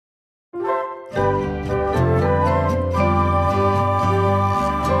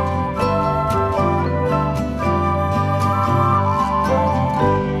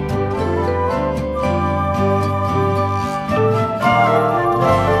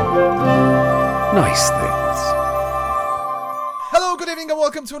nice things. Hello, good evening, and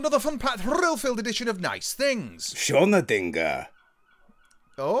welcome to another fun-packed, thrill-filled edition of Nice Things. Shonadinger.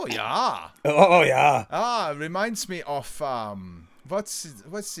 Oh, yeah. Oh, yeah. Reminds me of, what's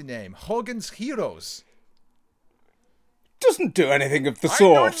the name? Hogan's Heroes. Doesn't do anything of the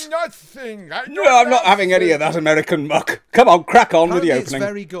sort. I know nothing. No, I'm not having any of that American muck. Come on, crack on with the Apparently opening. It's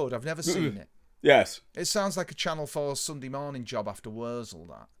very good. I've never seen it. Yes. It sounds like a Channel 4 Sunday morning job after Wurzel,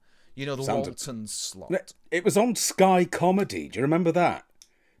 that. You know, the Walton slot. It was on Sky Comedy. Do you remember that?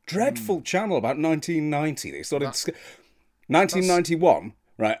 Dreadful channel about 1990. They started... 1991,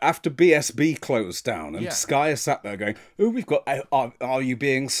 right, after BSB closed down, and Sky sat there going, oh, we've got... Are You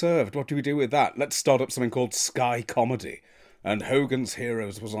Being Served? What do we do with that? Let's start up something called Sky Comedy. And Hogan's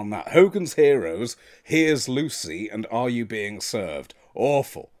Heroes was on that. Hogan's Heroes, Here's Lucy, and Are You Being Served?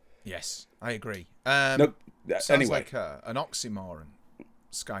 Awful. Yes, I agree. Sounds anyway. Like an oxymoron.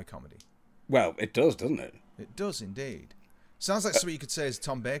 Sky Comedy. Well, it does, doesn't it? It does indeed. Sounds like something you could say as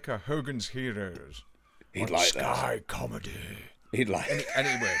Tom Baker, Hogan's Heroes. He'd like Sky that. Comedy. He'd like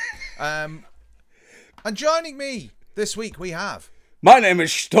Anyway. And joining me this week we have... My name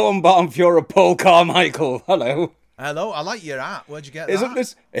is Sturmbannführer Paul Carmichael. Hello. Hello, I like your hat. Where'd you get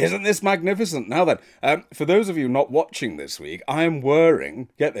that? Isn't this magnificent? Now then, for those of you not watching this week, I am wearing,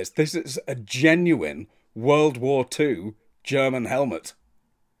 get this is a genuine World War II German helmet.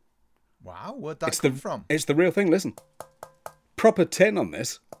 Wow, where'd that come from? It's the real thing, listen. Proper tin on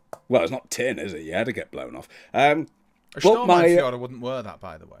this. Well, it's not tin, is it? You had to get blown off. A Sturmbannführer wouldn't wear that,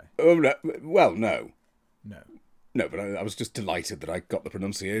 by the way. Oh, no, well, no. No, but I was just delighted that I got the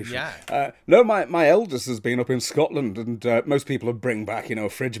pronunciation. Yeah. No, my eldest has been up in Scotland, and most people would bring back, a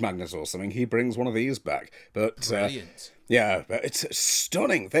fridge magnet or something. He brings one of these back. But brilliant. Yeah, but it's a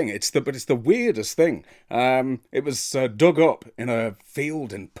stunning thing. It's the weirdest thing. It was dug up in a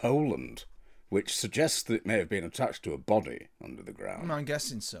field in Poland, which suggests that it may have been attached to a body under the ground. I'm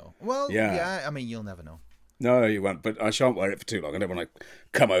guessing so. Well, yeah, I mean, you'll never know. No, you won't. But I shan't wear it for too long. I don't want to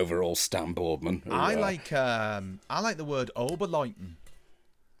come over all Stan Boardman. I like the word Oberleuten.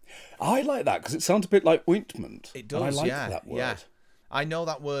 I like that because it sounds a bit like ointment. It does. I like that word. Yeah. I know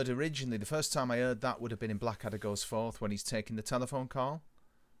that word originally. The first time I heard that would have been in Blackadder Goes Forth when he's taking the telephone call.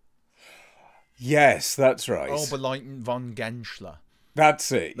 Yes, that's right. Oberleuten von Genschler.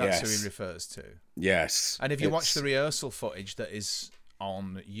 That's it. That's who he refers to. Yes. And if you watch the rehearsal footage that is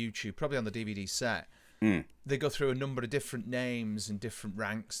on YouTube, probably on the DVD set. They go through a number of different names and different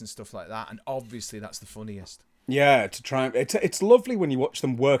ranks and stuff like that, and obviously that's the funniest. Yeah, to try and it's lovely when you watch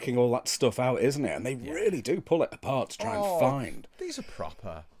them working all that stuff out, isn't it? And they really do pull it apart to try and find. These are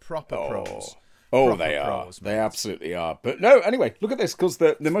proper pros. Oh, they are. They absolutely are. But no, anyway, look at this, because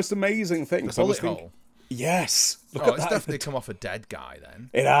the most amazing thing. The bullet hole. Yes. Look at it's that. Definitely come off a dead guy then.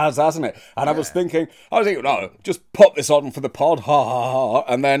 It has, hasn't it? And I was thinking, no, just pop this on for the pod, ha ha ha.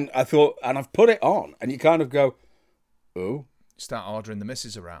 And then I thought, and I've put it on, and you kind of go, oh. Start ordering the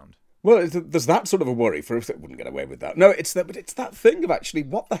missus around. Well, there's that sort of a worry for if it wouldn't get away with that. No, but it's that thing of actually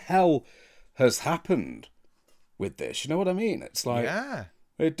what the hell has happened with this. You know what I mean? It's like,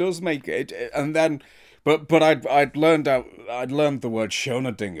 it does make it, and then. But I'd learned the word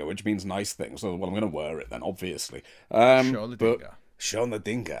Shonadinger, which means nice things. So, well, I'm going to wear it then, obviously. Shonadinger.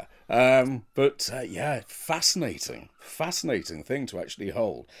 Yeah, fascinating thing to actually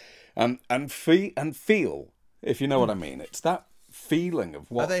hold, and feel, if you know what I mean. It's that feeling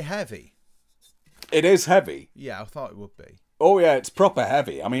of what. Are they heavy? It is heavy. Yeah, I thought it would be. Oh yeah, it's proper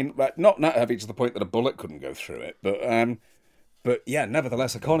heavy. I mean, not heavy to the point that a bullet couldn't go through it, But yeah,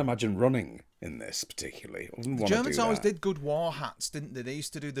 nevertheless, I can't imagine running in this particularly. The Germans always did good war hats, didn't they? They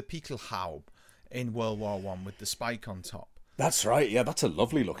used to do the Pickelhaube in World War One with the spike on top. That's right. Yeah, that's a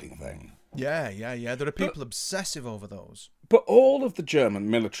lovely looking thing. Yeah. There are people obsessive over those. But all of the German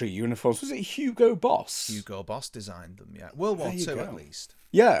military uniforms, was it Hugo Boss? Hugo Boss designed them. Yeah, World War II at least.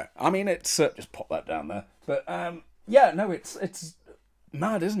 Yeah, I mean it's just pop that down there. But it's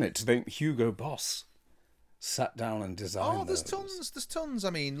mad, isn't it, to think Hugo Boss sat down and designed. Oh, there's tons. I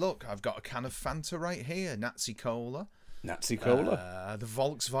mean, look, I've got a can of Fanta right here, Nazi Cola. The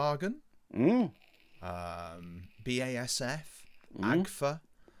Volkswagen. BASF, AGFA.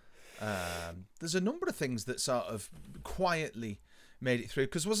 There's a number of things that sort of quietly made it through,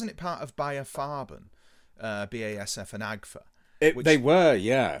 because wasn't it part of Bayer Farben, BASF and AGFA? They were,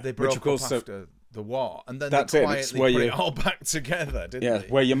 yeah. They broke up after the war, and then they quietly put it all back together, didn't they? Yeah,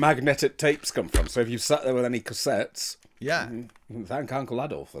 where your magnetic tapes come from. So if you sat there with any cassettes, you can thank Uncle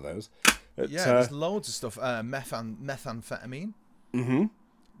Adolf for those. There's loads of stuff. Methamphetamine. Mm-hmm.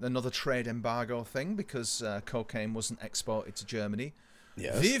 Another trade embargo thing, because cocaine wasn't exported to Germany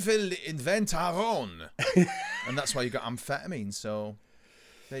Yes. We will invent our own. And that's why you got amphetamine. So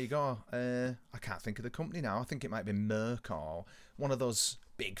there you go. I can't think of the company now. I think it might be Merck or one of those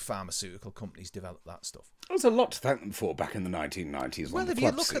big pharmaceutical companies developed that stuff. There's a lot to thank them for back in the 1990s. Well, if you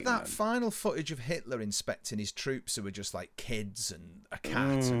look at that final footage of Hitler inspecting his troops who were just like kids and a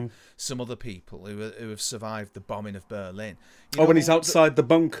cat and some other people who have survived the bombing of Berlin. You know, when he's outside the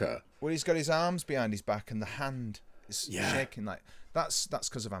bunker. Where he's got his arms behind his back and the hand is shaking like... That's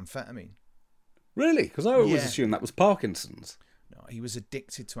because of amphetamine. Really? Because I always assumed that was Parkinson's. No, he was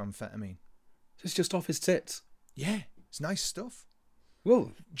addicted to amphetamine. It's just off his tits. Yeah, it's nice stuff.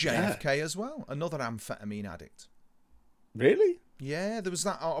 Well, JFK as well, another amphetamine addict. Really? Yeah, there was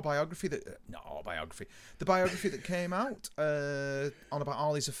that autobiography that... not autobiography. The biography that came out on about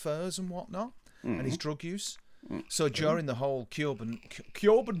all his affairs and whatnot and his drug use. So during the whole Cuban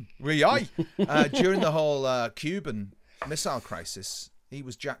Missile Crisis, he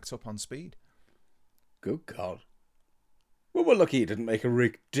was jacked up on speed. Good God. Well, we're lucky he didn't make a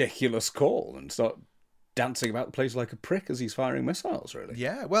ridiculous call and start dancing about the place like a prick as he's firing missiles, really.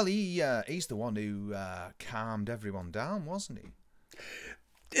 Yeah, well, he's the one who calmed everyone down, wasn't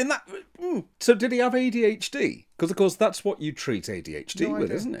he? In that, so did he have ADHD? Because, of course, that's what you treat ADHD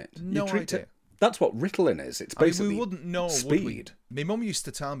with, isn't it? No idea. That's what Ritalin is. It's basically we wouldn't know, speed. Would we? My mum used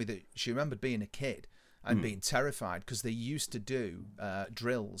to tell me that she remembered being a kid and being terrified because they used to do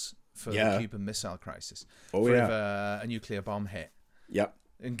drills for the Cuban Missile Crisis. If a nuclear bomb hit. Yep.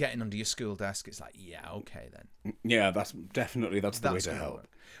 And getting under your school desk, it's like, yeah, okay then. Yeah, that's the way to help.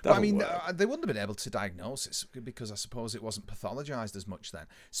 But I mean, they wouldn't have been able to diagnose it because I suppose it wasn't pathologized as much then.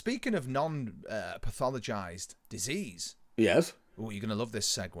 Speaking of non-pathologized disease. Yes. Oh, you're going to love this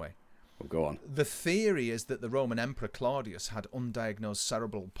segue. Well, go on. The theory is that the Roman Emperor Claudius had undiagnosed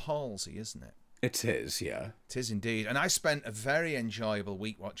cerebral palsy, isn't it? It is, yeah. It is indeed. And I spent a very enjoyable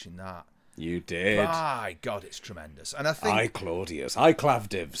week watching that. You did. My God, it's tremendous. And I think... I, Claudius. I,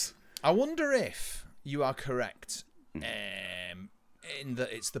 Clavdivs. I wonder if you are correct in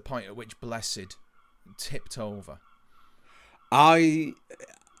that it's the point at which Blessed tipped over. I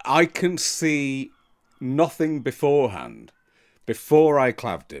can see nothing beforehand. Before I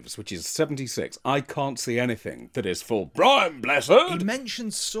Clavdivs, which is 76, I can't see anything that is full Brian Blessed. He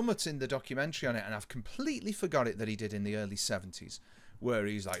mentions Summit in the documentary on it, and I've completely forgot it that he did in the early 70s, where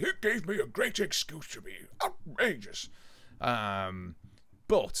he's like, it gave me a great excuse to be outrageous.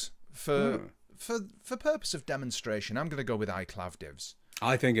 But for purpose of demonstration, I'm going to go with I Clavdivs.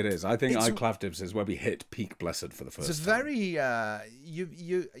 I think it is. I think I Clavdivs is where we hit peak Blessed for the first time. It's very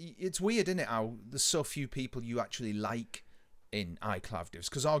it's weird, isn't it, how there's so few people you actually like in I Clavdivs,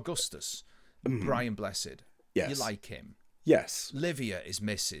 because Augustus, Brian Blessed, you like him. Yes. Livia is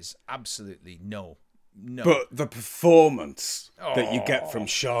Mrs. Absolutely no. But the performance that you get from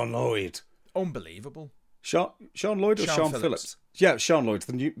Sean Lloyd. Unbelievable. Sean Lloyd or Sean Phillips? Yeah, Sean Lloyd's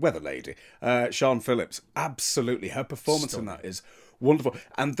the new weather lady. Sean Phillips, absolutely. Her performance in that is wonderful.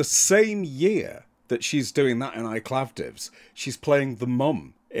 And the same year that she's doing that in I Clavdivs, she's playing the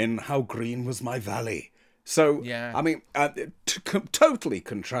mum in How Green Was My Valley. So, I mean, totally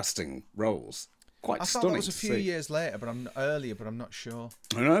contrasting roles. Quite stunning. I thought that was a few years later, but I'm not sure.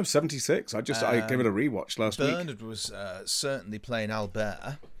 I know, 76. I gave it a rewatch last week. Bernard was certainly playing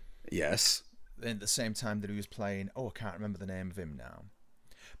Albert. Yes. At the same time that he was playing, I can't remember the name of him now.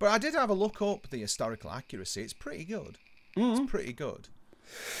 But I did have a look up the historical accuracy. It's pretty good. It's pretty good.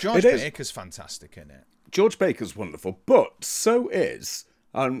 George Baker's fantastic in it. George Baker's wonderful, but so is...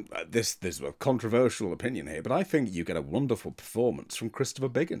 there's a controversial opinion here, but I think you get a wonderful performance from Christopher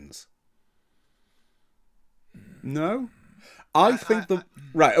Biggins. No? I think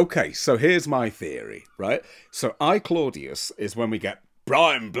Right, okay, so here's my theory, right? So I, Claudius, is when we get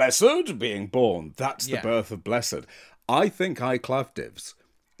Brian Blessed being born. That's the birth of Blessed. I think I, Clavdivs,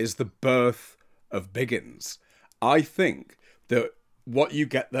 is the birth of Biggins. I think that what you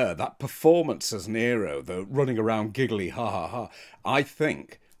get there, that performance as Nero, the running around giggly, ha ha ha, I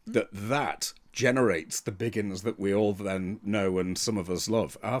think that generates the Biggins that we all then know and some of us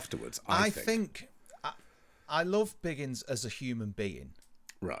love afterwards. I think I love Biggins as a human being.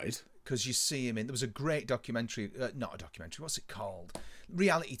 Right. Because you see him in... There was a great documentary... not a documentary, what's it called?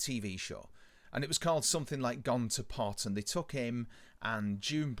 Reality TV show. And it was called something like Gone to Pot. And they took him and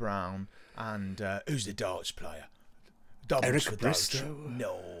June Brown and... who's the darts player? Eric Bristow?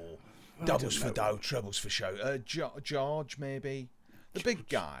 No. Doubles for dough, trebles for show. George, maybe? The big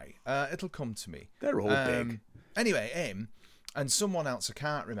guy. It'll come to me. They're all big. Anyway, him and someone else I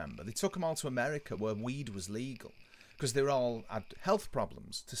can't remember. They took them all to America where weed was legal because they all had health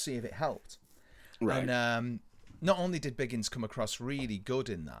problems to see if it helped. Right. And not only did Biggins come across really good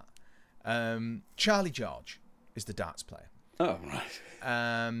in that, Charlie George is the darts player. Oh,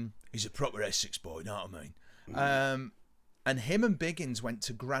 right. He's a proper Essex boy, you know what I mean? And him and Biggins went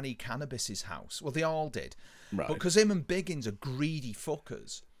to Granny Cannabis's house. Well, they all did. Right. But because him and Biggins are greedy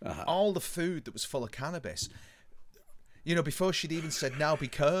fuckers, all the food that was full of cannabis, you know, before she'd even said, now be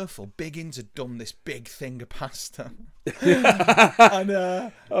careful, Biggins had done this big thing of pasta. And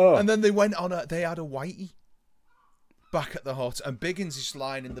then they went on, they had a whitey back at the hut, and Biggins is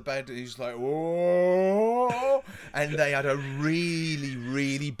lying in the bed, and he's like, whoa, and they had a really,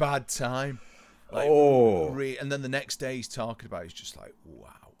 really bad time. Like, and then the next day he's talking about it, he's just like,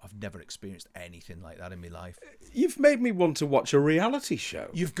 wow, I've never experienced anything like that in my life. You've made me want to watch a reality show.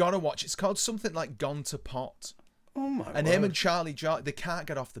 You've got to watch. It's called something like Gone to Pot. Oh my And word. him and Charlie George, they can't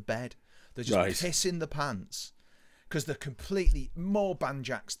get off the bed. They're just pissing the pants because they're completely more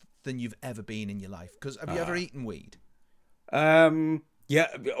banjacks than you've ever been in your life. Because have you ever eaten weed? Yeah.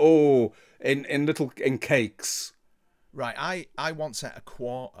 Oh, in cakes. Right. I once ate a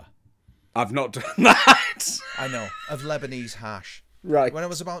quarter. I've not done that. I know, of Lebanese hash. Right. When I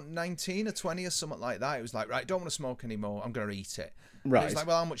was about 19 or 20 or something like that, it was like, right, don't want to smoke anymore. I'm going to eat it. Right. And he was like,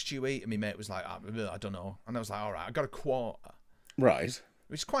 well, how much do you eat? And my mate was like, I don't know. And I was like, all right, I got a quarter. Right.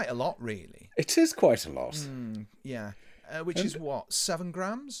 Which is quite a lot, really. It is quite a lot. Yeah. Which is what, 7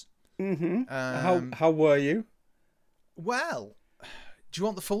 grams? Mm-hmm. How were you? Well, do you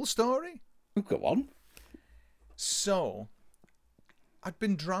want the full story? Oh, go on. So, I'd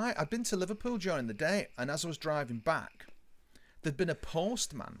been to Liverpool during the day, and as I was driving back, there'd been a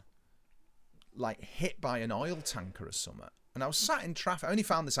postman, like, hit by an oil tanker or something. And I was sat in traffic. I only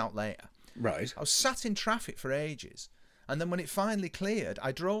found this out later. Right. I was sat in traffic for ages. And then when it finally cleared,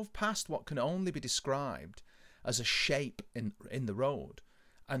 I drove past what can only be described as a shape in the road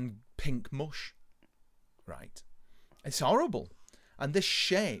and pink mush. Right. It's horrible. And this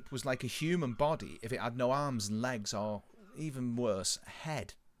shape was like a human body if it had no arms and legs, or even worse, a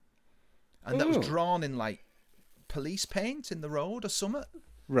head. And that was drawn in like police paint in the road or something.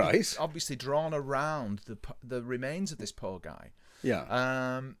 Right. It's obviously drawn around the remains of this poor guy.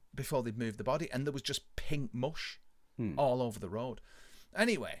 Yeah. Before they'd moved the body, and there was just pink mush all over the road.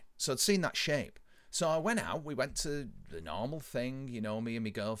 Anyway, so I'd seen that shape. So I went out. We went to the normal thing, you know, me and my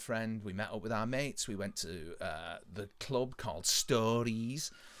girlfriend. We met up with our mates. We went to the club called Stories,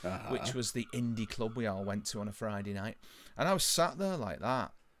 which was the indie club we all went to on a Friday night. And I was sat there like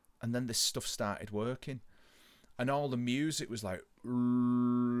that. And then this stuff started working. And all the music was like...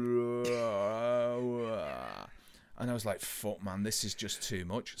 And I was like, fuck, man, this is just too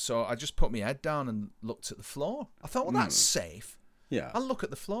much. So I just put my head down and looked at the floor. I thought, well, that's safe. Yeah. I'll look at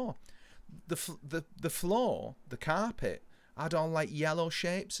the floor. The floor, the carpet, had all like yellow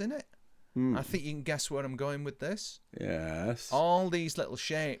shapes in it. I think you can guess where I'm going with this. Yes. All these little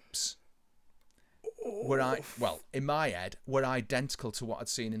shapes were in my head, were identical to what I'd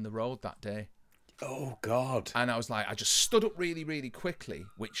seen in the road that day. Oh, God. And I was like, I just stood up really, really quickly,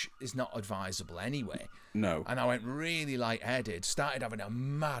 which is not advisable anyway. No. And I went really lightheaded, started having a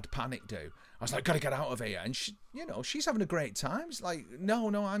mad panic do. I was like, gotta get out of here. And she, you know, she's having a great time. It's like, no,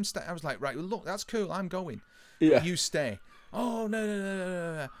 I'm staying. I was like, right, well, look, that's cool. I'm going. Yeah. You stay. Oh,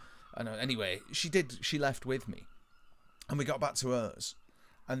 no. And anyway, she left with me. And we got back to hers.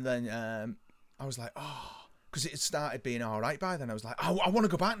 And then I was like, oh, because it had started being all right by then. I was like, oh, I want to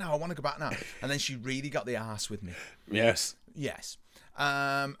go back now. And then she really got the arse with me. Yes.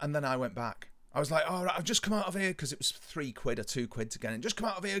 And then I went back. I was like, all right, I've just come out of here, because it was £3 or £2 to get in. Just come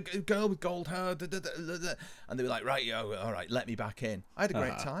out of here, girl with gold hair. And they were like, right, yo, all right, let me back in. I had a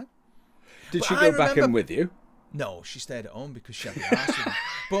great time. Did she go back in with you? No, she stayed at home because she had the arse with me.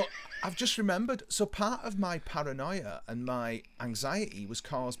 But I've just remembered, so part of my paranoia and my anxiety was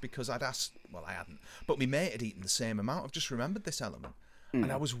caused because I'd asked, well, I hadn't, but my mate had eaten the same amount. I've just remembered this element.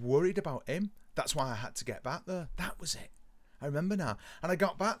 And I was worried about him. That's why I had to get back there. That was it. I remember now. And I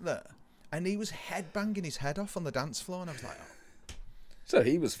got back there, and he was headbanging his head off on the dance floor, and I was like, oh. So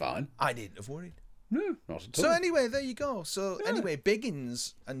he was fine. I needn't have worried. No, not at all. So anyway, there you go. So anyway,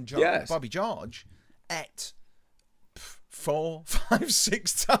 Biggins and Bobby George ate 4, 5,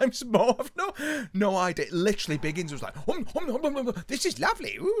 6 times more. I've no idea. Literally, Biggins was like, this is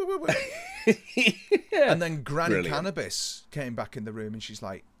lovely. Yeah. And then Granny Cannabis came back in the room, and she's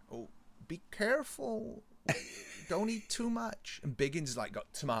like, oh, be careful. Don't eat too much. And Biggins like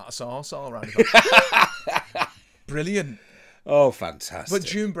got tomato sauce all around. Brilliant. Oh, fantastic. But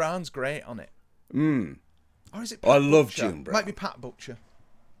June Brown's great on it. Or is it Pat I love Butcher? June Brown. Might be Pat Butcher.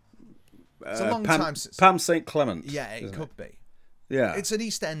 It's a long time since... Pam St. Clement. Yeah, it could be. Yeah. It's an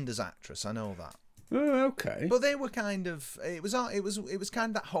EastEnders actress, I know that. Oh, okay. But they were kind of it was kind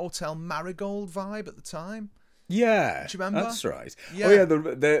of that Hotel Marigold vibe at the time. Yeah, Do you remember? that's right. Yeah. Oh yeah,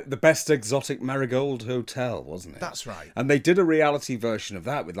 the best exotic Marigold Hotel, wasn't it? That's right. And they did a reality version of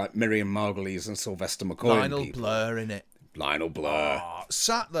that with like Miriam Margolyes and Sylvester McCoy. Lionel Blur in it. Lionel Blur. Oh,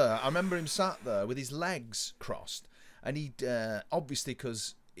 sat there. I remember him sat there with his legs crossed, and he'd obviously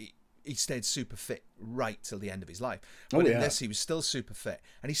because he stayed super fit right till the end of his life. But in this, he was still super fit,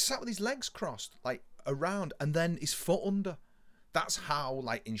 and he sat with his legs crossed like around, and then his foot under. That's how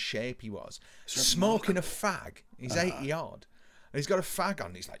like in shape he was. Smoking a fag. He's 80 odd, and he's got a fag on.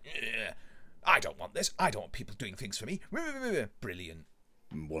 And he's like, I don't want this. I don't want people doing things for me. Brilliant.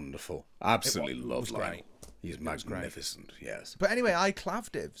 Wonderful. Absolutely love Lionel. Great. He's magnificent, yes. But anyway, Clav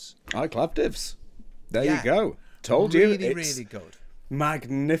divs. Clav divs. There you go. Told you. Really, really good.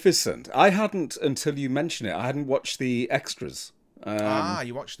 Magnificent. I hadn't, until you mentioned it, I hadn't watched the extras.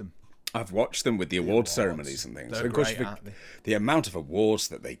 You watched them. I've watched them with the award ceremonies and things. They're of course, great, aren't they? The amount of awards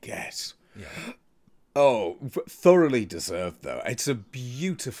that they get. Yeah. Oh, thoroughly deserved, though. It's a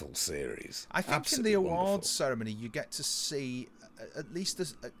beautiful series. I think Absolutely in the awards wonderful. ceremony, you get to see at least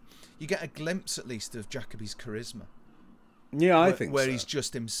you get a glimpse at least of Jacoby's charisma. Yeah, I think where so. he's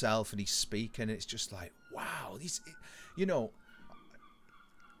just himself and he's speaking. It's just like, wow,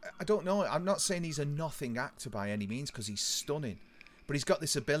 I don't know. I'm not saying he's a nothing actor by any means because he's stunning, but he's got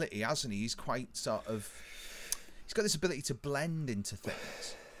this ability, hasn't he? He's quite he's got this ability to blend into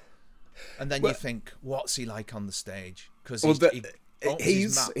things. And then you think, what's he like on the stage? Because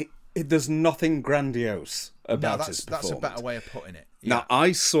there's nothing grandiose about his performance. That's a better way of putting it. Yeah. Now,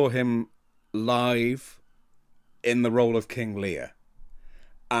 I saw him live in the role of King Lear,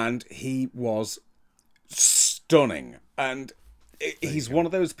 and he was stunning. And he's one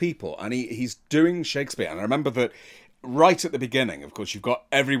of those people, and he's doing Shakespeare. And I remember that right at the beginning, of course, you've got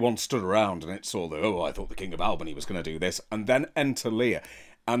everyone stood around, and it's all I thought the King of Albany was going to do this. And then enter Lear.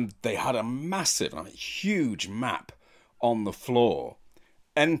 And they had a massive, huge map on the floor.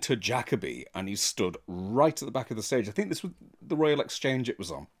 Enter Jacoby, and he stood right at the back of the stage. I think this was the Royal Exchange it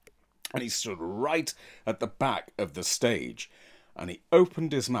was on. And he stood right at the back of the stage. And he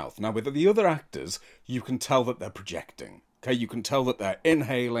opened his mouth. Now, with the other actors, you can tell that they're projecting. Okay, you can tell that they're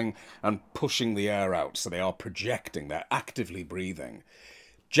inhaling and pushing the air out. So they are projecting. They're actively breathing.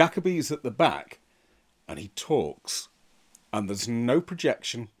 Jacoby's at the back, and he talks. And there's no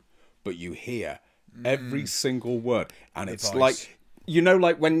projection, but you hear every single word. And it's like,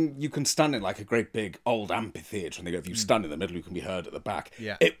 like when you can stand in like a great big old amphitheatre, and they go, if you stand in the middle, you can be heard at the back.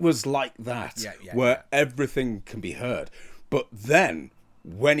 Yeah. It was like that, where everything can be heard. But then,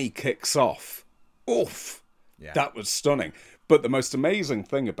 when he kicks off, that was stunning. But the most amazing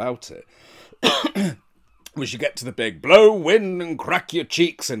thing about it was you get to the big blow wind and crack your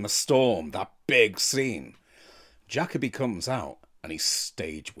cheeks in the storm, that big scene. Jacoby comes out and he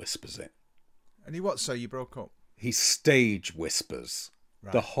stage whispers it. And he what? So you broke up? He stage whispers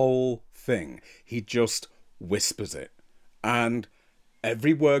the whole thing. He just whispers it. And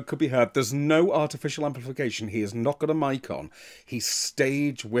every word could be heard. There's no artificial amplification. He has not got a mic on. He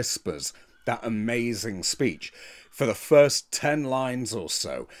stage whispers that amazing speech for the first 10 lines or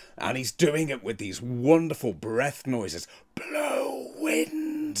so. And he's doing it with these wonderful breath noises. Blow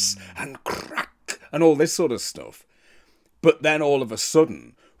winds and crack. And all this sort of stuff. But then all of a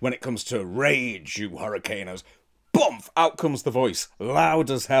sudden, when it comes to rage, you hurricanes, boom, out comes the voice, loud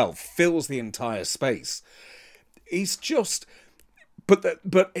as hell, fills the entire space. He's just... But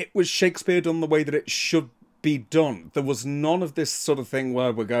it was Shakespeare done the way that it should be done. There was none of this sort of thing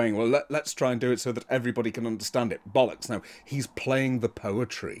where we're going, well, let's try and do it so that everybody can understand it. Bollocks. No, he's playing the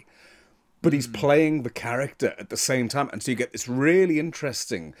poetry. But he's playing the character at the same time. And so you get this really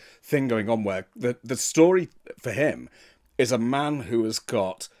interesting thing going on where the story for him is a man who has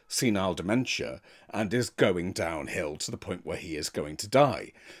got senile dementia and is going downhill to the point where he is going to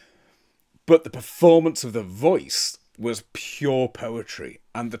die. But the performance of the voice was pure poetry.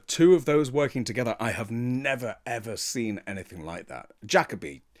 And the two of those working together, I have never, ever seen anything like that.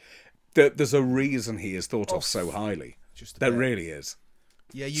 Jacoby, there's a reason he is thought of so highly. There really is.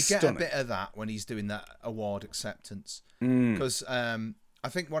 Yeah, you get a bit of that when he's doing that award acceptance. Because I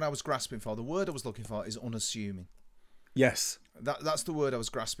think what I was grasping for, the word I was looking for is unassuming. Yes. That's the word I was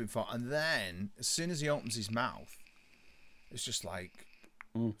grasping for. And then, as soon as he opens his mouth, it's just like,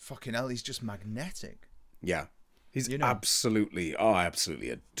 fucking hell, he's just magnetic. Yeah. He's absolutely, I absolutely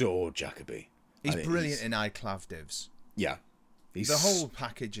adore Jacoby. He's brilliant in Clav divs. Yeah. The whole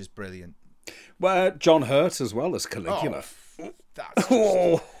package is brilliant. Well, John Hurt as well as Caligula.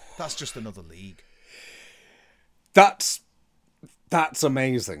 That's just another league. That's That's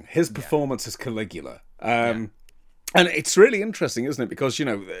amazing. His performance as Caligula. And it's really interesting, isn't it? Because,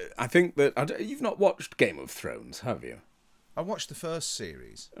 I think that... you've not watched Game of Thrones, have you? I watched the first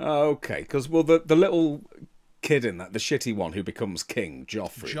series. Okay, because, the little kid in that, the shitty one who becomes king,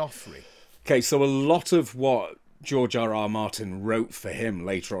 Joffrey. Okay, so a lot of what George R.R. Martin wrote for him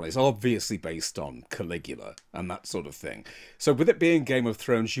later on is obviously based on Caligula and that sort of thing. So with it being Game of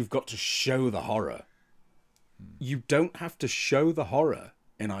Thrones, you've got to show the horror. You don't have to show the horror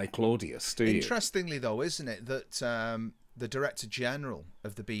in I, Claudius, do you? Interestingly, though, isn't it, that the Director General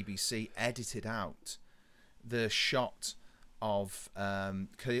of the BBC edited out the shot of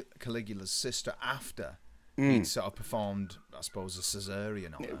Caligula's sister after he'd sort of performed, I suppose, a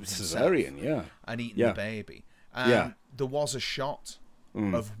cesarean on her himself, cesarean, yeah. And eaten the baby. There was a shot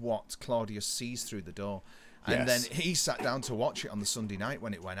of what Claudius sees through the door. And then he sat down to watch it on the Sunday night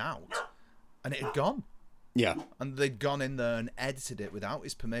when it went out, and it had gone. Yeah. And they'd gone in there and edited it without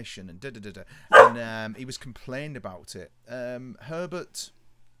his permission and And he was complaining about it. Herbert,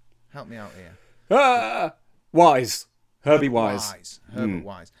 help me out here. Wise. Herbie Wise. Herbert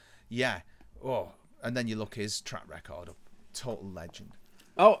Wise. Yeah. Oh, and then you look his track record up. Total legend.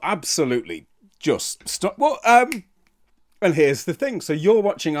 Oh, absolutely. Just stop. Well, and here's the thing. So you're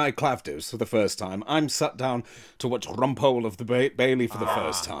watching I, Clav for the first time. I'm sat down to watch Rumpole of the Bailey for the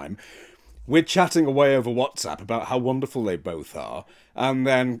first time. We're chatting away over WhatsApp about how wonderful they both are. And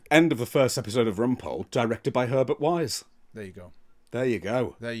then, end of the first episode of Rumpole, directed by Herbert Wise. There you go. There you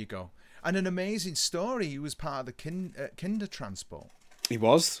go. There you go. And an amazing story. He was part of the Kinder Transport. He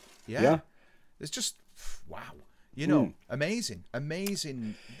was? Yeah. It's just, wow. You know, amazing.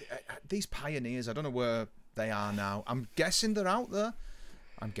 These pioneers, I don't know where they are now. I'm guessing they're out there.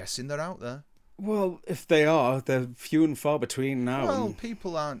 Well, if they are, they're few and far between now. Well,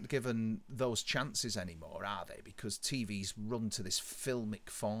 people aren't given those chances anymore, are they? Because TV's run to this filmic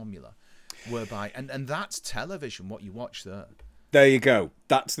formula whereby... And that's television, what you watch there. There you go.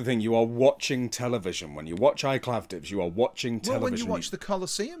 That's the thing. You are watching television. When you watch iClavdivs, you are watching television. Well, when you watch the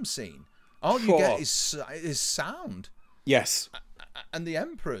Colosseum scene, all you get is sound. Yes. And the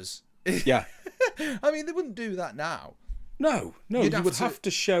Emperors. Yeah. I mean, they wouldn't do that now. No. You would have to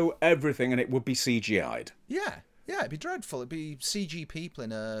show everything and it would be CGI'd. Yeah, it'd be dreadful. It'd be CG people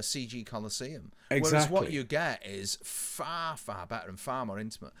in a CG Colosseum. Exactly. Whereas what you get is far, far better and far more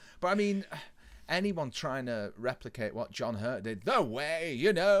intimate. But I mean, anyone trying to replicate what John Hurt did, no way,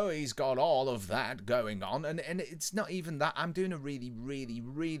 he's got all of that going on. And it's not even that. I'm doing a really, really,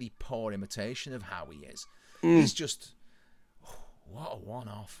 really poor imitation of how he is. He's just... What a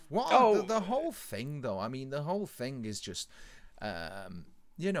one-off. The whole thing, though. I mean, the whole thing is just,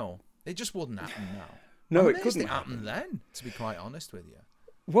 it just wouldn't happen now. No, it couldn't happen then, to be quite honest with you.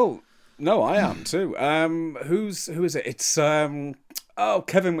 Well, no, I am too. Who is it? It's, Kevin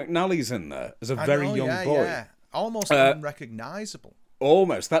McNally's in there as a very young boy. Yeah. Almost unrecognisable.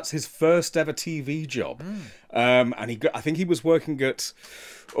 Almost. That's his first ever TV job. And I think he was working at...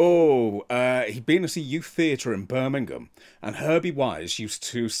 he'd been at a youth theatre in Birmingham, and Herbie Wise used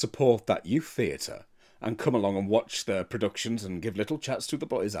to support that youth theatre and come along and watch the productions and give little chats to the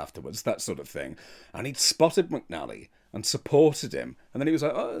boys afterwards, that sort of thing. And he'd spotted McNally and supported him, and then he was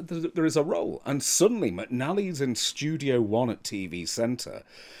like, oh, there is a role. And suddenly McNally's in Studio One at TV Centre,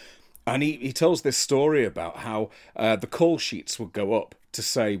 and he tells this story about how the call sheets would go up to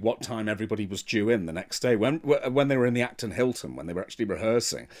say what time everybody was due in the next day. When they were in the Acton Hilton, when they were actually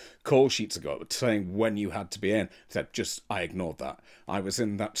rehearsing, call sheets would go up saying when you had to be in. He said, I ignored that. I was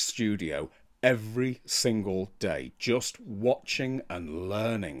in that studio every single day, just watching and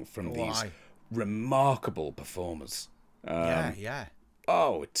learning from these remarkable performers. Yeah.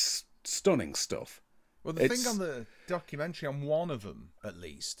 Oh, it's stunning stuff. Well, the thing on the documentary, on one of them at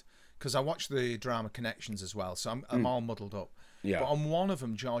least, because I watched the Drama Connections as well, so I'm all muddled up. Yeah. But on one of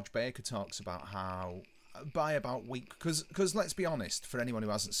them, George Baker talks about how by about week... Because let's be honest, for anyone who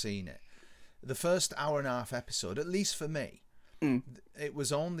hasn't seen it, the first hour and a half episode, at least for me, it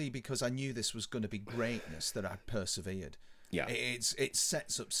was only because I knew this was going to be greatness that I persevered. Yeah. It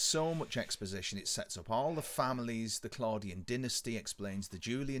sets up so much exposition. It sets up all the families, the Claudian dynasty, explains the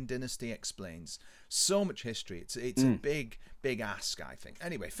Julian dynasty, explains so much history. It's a big, big ask, I think.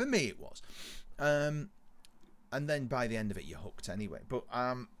 Anyway, for me it was. And then by the end of it, you're hooked anyway. But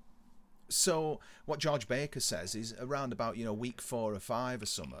so what George Baker says is around about week 4 or 5 or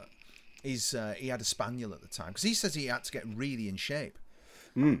something. He had a spaniel at the time, because he says he had to get really in shape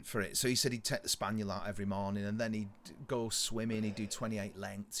for it. So he said he'd take the spaniel out every morning, and then he'd go swimming. He'd do 28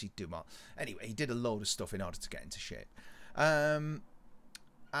 lengths. He'd do more. Anyway, he did a load of stuff in order to get into shape. And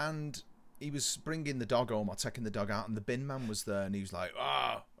he was bringing the dog home or taking the dog out, and the bin man was there, and he was like,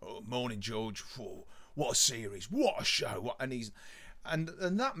 morning, George. Whoa, what a series, what a show. And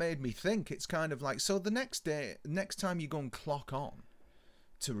that made me think, it's kind of like, so the next time you go and clock on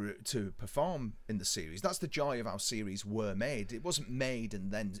to perform in the series, that's the joy of how series were made. It wasn't made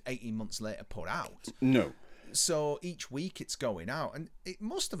and then 18 months later put out. No. So each week it's going out, and it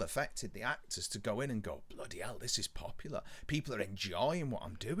must have affected the actors to go in and go, bloody hell, this is popular. People are enjoying what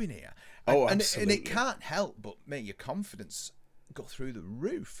I'm doing here. Absolutely. And it can't help but make your confidence go through the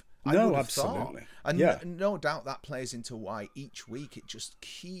roof. No, absolutely. And no doubt that plays into why each week it just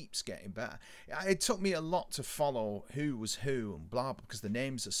keeps getting better. It took me a lot to follow who was who and blah, because the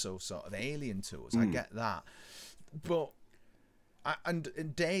names are so sort of alien to us. I get that. But,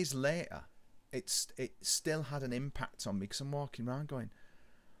 and days later, it still had an impact on me, because I'm walking around going,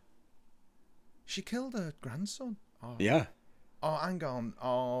 she killed her grandson. Yeah. Oh, hang on.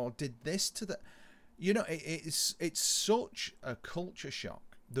 Oh, did this to the... You know, it's such a culture shock,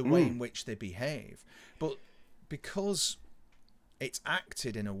 the way in which they behave. But because it's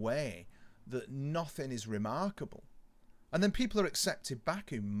acted in a way that nothing is remarkable. And then people are accepted back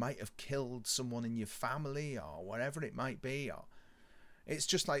who might have killed someone in your family or whatever it might be, or... It's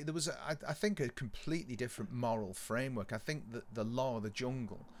just like there was, I think, a completely different moral framework. I think that the Law of the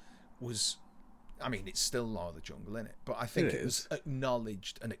Jungle was, I mean, it's still Law of the Jungle, isn't it? But I think it was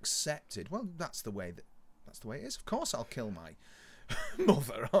acknowledged and accepted. Well, that's the way it is. Of course, I'll kill my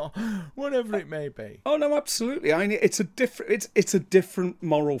mother or whatever it may be. Oh no, absolutely. I mean, it's a different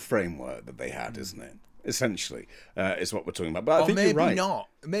moral framework that they had, isn't it? Essentially, is what we're talking about. But I think maybe you're right. Not.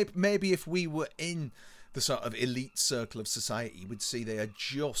 Maybe if we were in the sort of elite circle of society, would see they are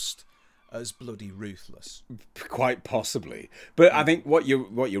just as bloody ruthless. Quite possibly. But I think what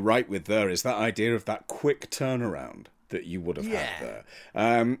you're right with there is that idea of that quick turnaround that you would have had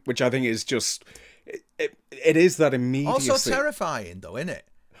there, which I think is just it is that immediacy. Also terrifying, though, isn't it?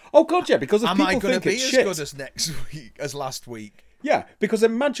 Oh God, yeah. Because if am people I going to think be it's as shit, good as next week as last week? Yeah, because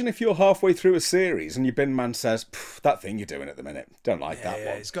imagine if you're halfway through a series and your bin man says, that thing you're doing at the minute, don't like that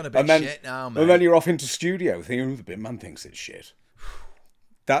one. It's going to be shit now, man. And then you're off into studio thinking, the bin man thinks it's shit.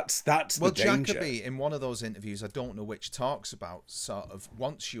 That's the danger. Well, Jacoby, in one of those interviews, I don't know which, talks about sort of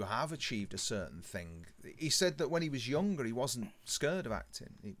once you have achieved a certain thing. He said that when he was younger, he wasn't scared of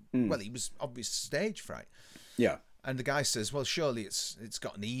acting. Well, he was obvious stage fright. Yeah. And the guy says, well, surely it's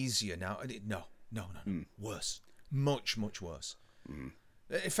gotten easier now. And no. Worse. Much, much worse.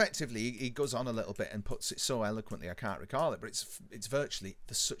 Effectively, he goes on a little bit and puts it so eloquently I can't recall it, but it's virtually,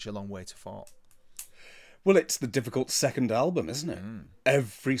 there's such a long way to fall. Well, it's the difficult second album, isn't it?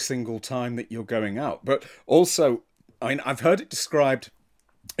 Every single time that you're going out. But also, I mean, I've heard it described,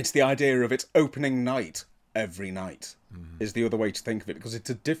 it's the idea of its opening night every night is the other way to think of it, because it's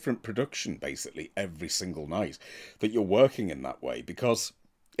a different production basically every single night that you're working in that way, because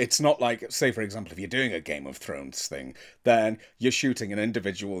it's not like, say, for example, if you're doing a Game of Thrones thing, then you're shooting an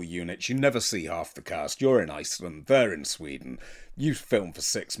individual unit. You never see half the cast. You're in Iceland, they're in Sweden. You film for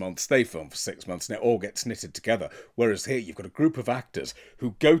 6 months, they film for 6 months, and it all gets knitted together. Whereas here, you've got a group of actors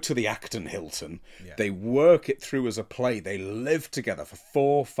who go to the Acton Hilton. Yeah. They work it through as a play. They live together for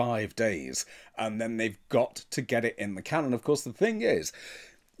 4 or 5 days, and then they've got to get it in the can. And of course, the thing is,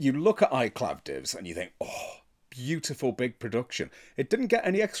 you look at iClav divs and you think, oh, beautiful big production. It didn't get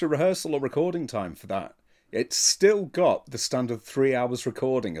any extra rehearsal or recording time for that. It's still got the standard 3 hours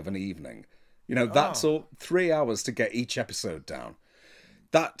recording of an evening. You know, that's all 3 hours to get each episode down.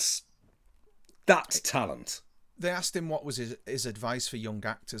 That's talent. They asked him what was his advice for young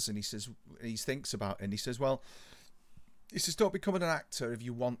actors, and he thinks about it, and he says, don't become an actor if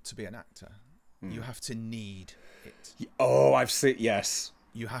you want to be an actor. You have to need it. Oh, I've seen, yes.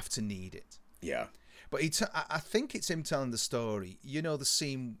 You have to need it. Yeah. But I think it's him telling the story. You know the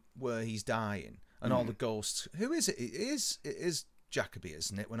scene where he's dying and all the ghosts. Who is it? It is Jacoby,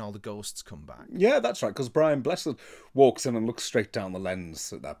 isn't it? When all the ghosts come back. Yeah, that's right. Because Brian Blessed walks in and looks straight down the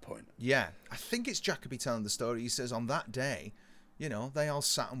lens at that point. Yeah, I think it's Jacoby telling the story. He says on that day, you know, they all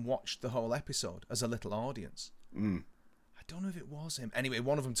sat and watched the whole episode as a little audience. I don't know if it was him. Anyway,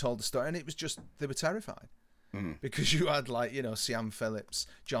 one of them told the story, and it was just they were terrified. Because you had, like, you know, Siam Phillips,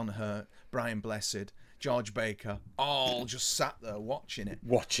 John Hurt, Brian Blessed, George Baker, all just sat there watching it.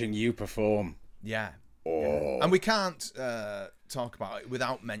 Watching you perform. Yeah. Oh. Yeah. And we can't talk about it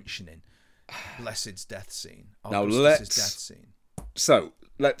without mentioning Blessed's death scene. Now death scene. So,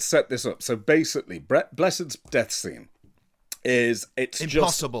 let's set this up. So, basically, Blessed's death scene is... It's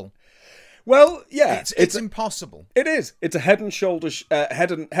impossible. Well, yeah. It's impossible. It is. It's a head and shoulders,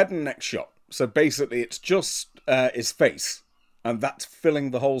 head and neck shot. So basically, it's just his face, and that's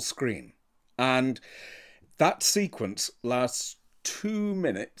filling the whole screen. And that sequence lasts 2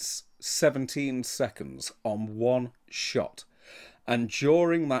 minutes, 17 seconds on one shot. And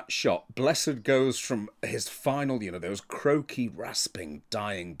during that shot, Blessed goes from his final, those croaky, rasping,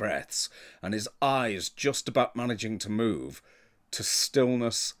 dying breaths, and his eyes just about managing to move, to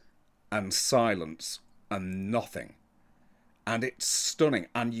stillness and silence and nothing. And it's stunning.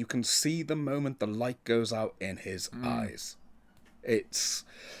 And you can see the moment the light goes out in his eyes.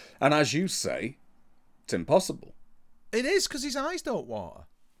 And as you say, it's impossible. It is, because his eyes don't water.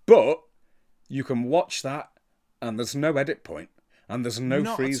 But you can watch that, and there's no edit point, and there's no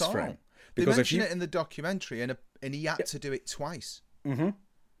Not freeze at all. frame. They mention it in the documentary, and he had to do it twice. Mm-hmm.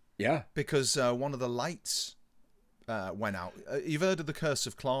 Yeah. Because one of the lights went out. You've heard of the Curse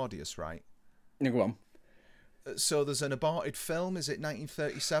of Claudius, right? You go on. So there's an aborted film, is it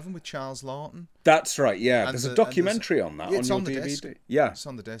 1937, with Charles Lawton? That's right, yeah. There's a documentary on that on your the DVD. Disc. Yeah. It's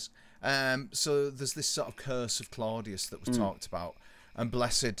on the disc. So there's this sort of Curse of Claudius that was talked about. And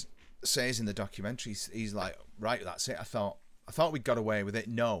Blessed says in the documentary, he's like, right, that's it. I thought we'd got away with it.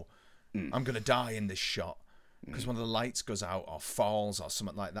 No, I'm going to die in this shot. Because one of the lights goes out or falls or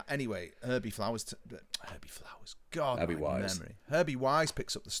something like that. Anyway, Herbie Wise. God, Herbie my Wise. memory. Herbie Wise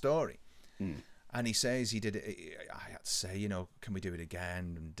picks up the story. And he says he did it. I had to say, can we do it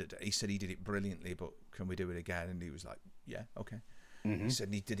again? And he said he did it brilliantly, but can we do it again? And he was like, yeah, okay. He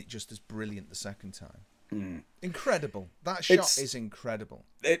said he did it just as brilliant the second time. Incredible. That shot is incredible.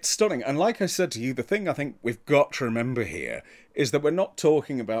 It's stunning. And like I said to you, the thing I think we've got to remember here is that we're not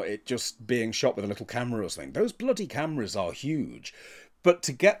talking about it just being shot with a little camera or something. Those bloody cameras are huge. But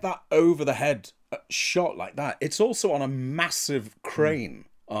to get that over the head shot like that, it's also on a massive crane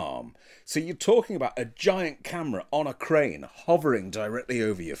arm. So you're talking about a giant camera on a crane hovering directly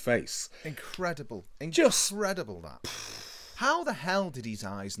over your face. Incredible. Incredible that. How the hell did his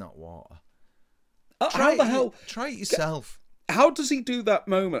eyes not water? How the hell? Try it yourself. How does he do that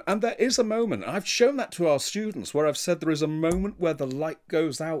moment? And there is a moment, and I've shown that to our students, where I've said there is a moment where the light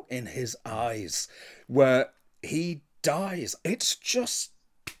goes out in his eyes, where he dies. It's just...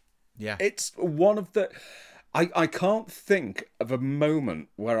 Yeah. It's one of the... I can't think of a moment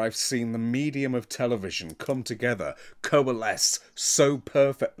where I've seen the medium of television come together, coalesce so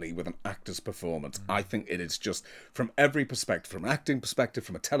perfectly with an actor's performance. I think it is just, from every perspective, from an acting perspective,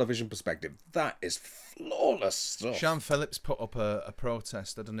 from a television perspective, that is flawless stuff. Sian Phillips put up a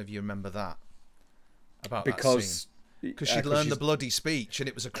protest, I don't know if you remember that, about that scene. Because she'd learned the bloody speech and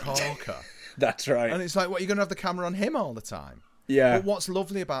it was a corker. That's right. And it's like, what, you're going to have the camera on him all the time? Yeah. But what's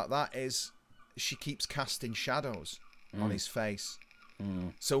lovely about that is... she keeps casting shadows on his face.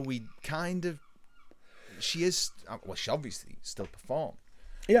 So we kind of... she obviously still perform.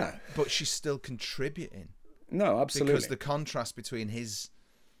 Yeah. But she's still contributing. No, absolutely. Because the contrast between he's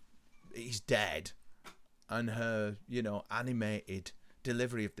dead and her, animated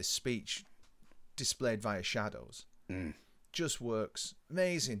delivery of this speech displayed via shadows just works.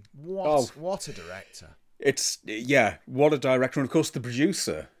 Amazing. What a director. What a director. And of course the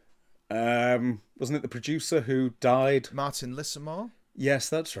producer... wasn't it the producer who died? Martin Lissamore? Yes,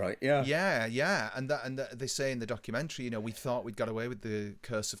 that's right. Yeah. Yeah. And they say in the documentary, we thought we'd got away with the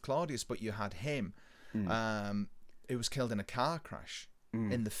Curse of Claudius, but you had him. He was killed in a car crash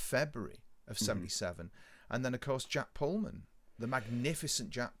in the February of 1977. And then, of course, Jack Pullman, the magnificent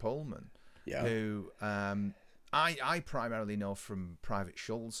Jack Pullman, who I primarily know from Private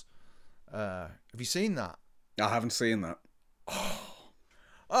Schultz. Have you seen that? I haven't seen that.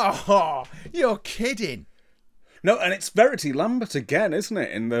 Oh, you're kidding. No, and it's Verity Lambert again, isn't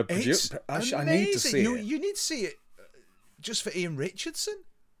it? In the I need to see it. You need to see it just for Ian Richardson.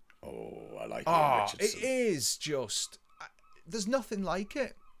 Oh, I like Ian Richardson. It is just... there's nothing like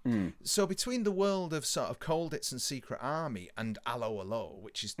it. So between the world of sort of Colditz and Secret Army and Allo Allo,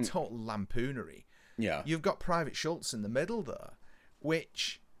 which is total lampoonery, you've got Private Schultz in the middle there,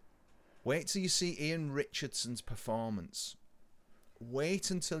 which... wait till you see Ian Richardson's performance. Wait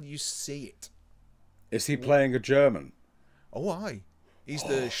until you see it. Is he playing a German? Oh, aye. He's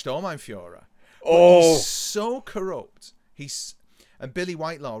the Sturmeinführer. Oh! He's so corrupt. And Billy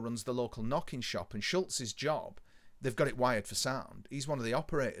Whitelaw runs the local knocking shop, and Schultz's job, they've got it wired for sound. He's one of the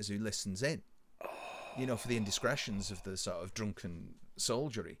operators who listens in, for the indiscretions of the sort of drunken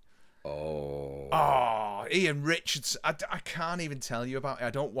soldiery. Oh, Ian Richards. I can't even tell you about it.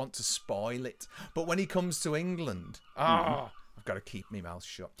 I don't want to spoil it. But when he comes to England, I've got to keep my mouth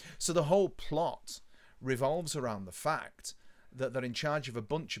shut. So the whole plot revolves around the fact that they're in charge of a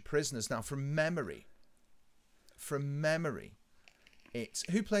bunch of prisoners. Now, from memory, it's...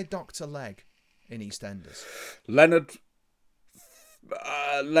 who played Dr. Legg in EastEnders? Leonard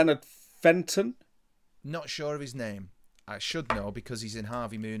Fenton? Not sure of his name. I should know because he's in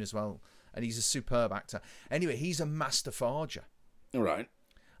Harvey Moon as well. And he's a superb actor. Anyway, he's a master forger. All right.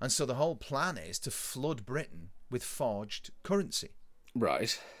 And so the whole plan is to flood Britain with forged currency.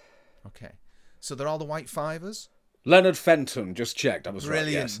 Right. Okay. So they're all the white fivers? Leonard Fenton, just checked. I was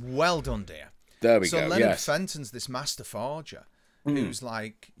Brilliant. right, yes. Well done, dear. There we so go, Leonard yes. Fenton's this master forger who's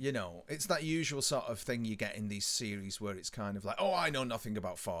like, you know, it's that usual sort of thing you get in these series where it's kind of like, oh, I know nothing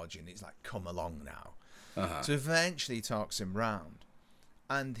about forging. It's like, come along now. So eventually he talks him round.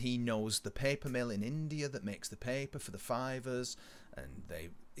 And he knows the paper mill in India that makes the paper for the fivers. And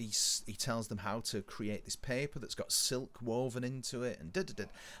he tells them how to create this paper that's got silk woven into it.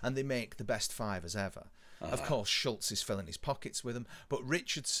 And they make the best fivers ever. Of course, Schultz is filling his pockets with them. But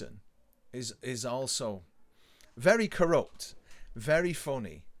Richardson is also very corrupt, very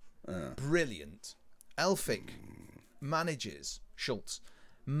funny, brilliant. Elphick Schultz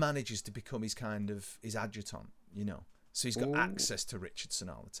manages to become his adjutant, you know. So he's got access to Richardson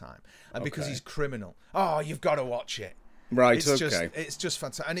all the time. And because he's criminal, you've got to watch it. Right, It's just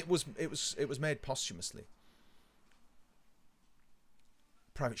fantastic. And it was made posthumously.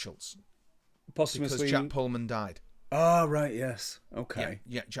 Private Schultz. Posthumously? Because Jack Pullman died. Oh, right, yes. Okay.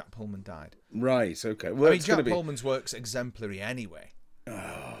 Yeah, Jack Pullman died. Right, okay. Well, I mean, Jack Pullman's work's exemplary anyway.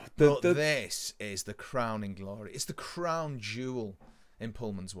 But this is the crowning glory. It's the crown jewel in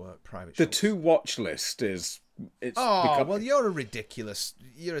Pullman's work, Private Schultz. The to-watch list is... well, you're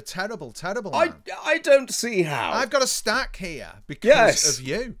a terrible, terrible man. I don't see how. I've got a stack here because of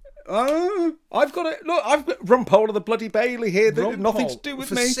you. I've got it. Look, I've got Rumpole of the Bloody Bailey here that had nothing to do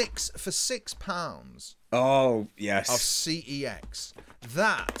with me. For £6. Oh, yes. Of CEX.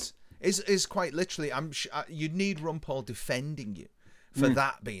 That is quite literally, you'd need Rumpole defending you for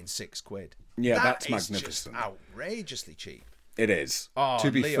that being £6. Yeah, that's magnificent. That is just outrageously cheap. It is. Oh, to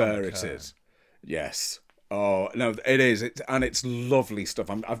be Leo fair, McKern. it is. Yes. Oh no, it is. It's lovely stuff.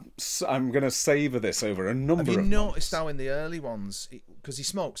 I'm going to savour this over a number of months. Have you noticed how in the early ones, because he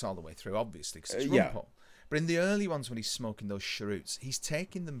smokes all the way through, obviously, because it's Rumpole. But in the early ones when he's smoking those cheroots, he's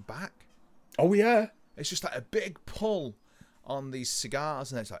taking them back. Oh yeah. It's just like a big pull on these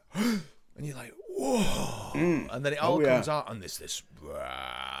cigars, and it's like, and you're like, whoa, and then it all comes out, and this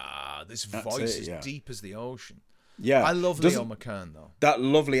voice is deep as the ocean. Yeah, I love Leo McKern though. That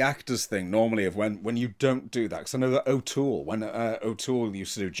lovely actors thing normally of when you don't do that, because I know that O'Toole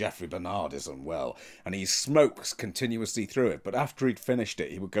used to do Jeffrey Bernardism well, and he smokes continuously through it. But after he'd finished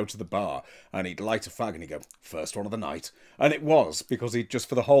it, he would go to the bar and he'd light a fag and he'd go, first one of the night, and it was because he just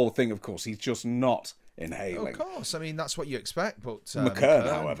for the whole thing. Of course, he's just not inhaling. Of course, I mean that's what you expect. But McKern,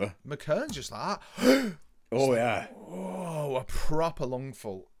 however, McKern's just like that. Oh yeah, oh, a proper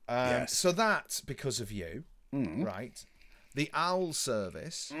lungful. Yes. So that's because of you. Right, the Owl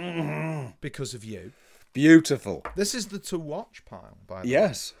Service because of you. Beautiful. This is the to watch pile, by the way.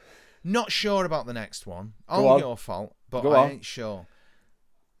 Yes. Not sure about the next one. All your fault, but I ain't sure.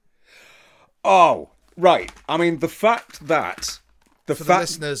 Oh, right. I mean, the fact that the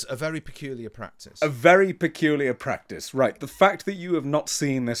listeners, a very peculiar practice. A very peculiar practice, right? The fact that you have not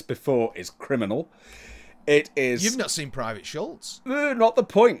seen this before is criminal. It is. You've not seen Private Schultz. Not the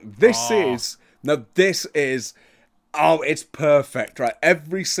point. This is. Oh, it's perfect, right?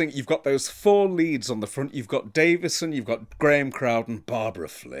 You've got those 4 leads on the front. You've got Davison, you've got Graham Crowden, Barbara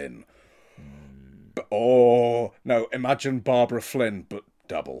Flynn. Oh, no, imagine Barbara Flynn, but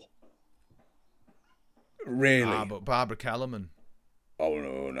double. Really? But Barbara Kellerman. Oh,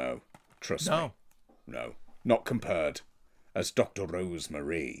 no. Trust me. No, not compared. As Dr.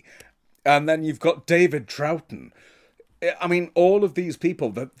 Rosemarie. And then you've got David Troughton. I mean, all of these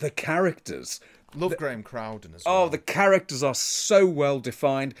people, the characters... Love Graham Crowden as well. Oh, the characters are so well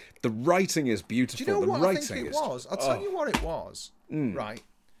defined. The writing is beautiful. Do you know the what writing I think it was? I'll tell you what it was. Right.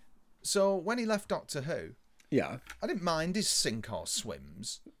 So when he left Doctor Who, yeah, I didn't mind his Sink or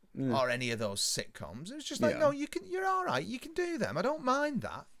Swims or any of those sitcoms. It was just like, no, you're all right. You can do them. I don't mind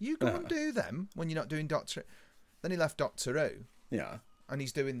that. You go and do them when you're not doing Doctor. Then he left Doctor Who. Yeah. And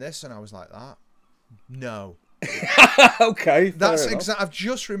he's doing this, and I was like that. No. Okay. That's exactly. I've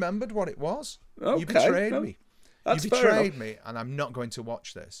just remembered what it was. Okay, you betrayed me. That's you betrayed me, and I'm not going to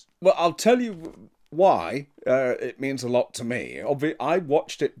watch this. Well, I'll tell you why. It means a lot to me. I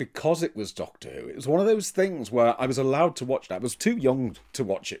watched it because it was Doctor Who. It was one of those things where I was allowed to watch it. I was too young to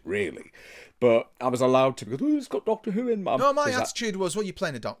watch it, really. But I was allowed to because it's got Doctor Who in. No, my attitude was, well, you're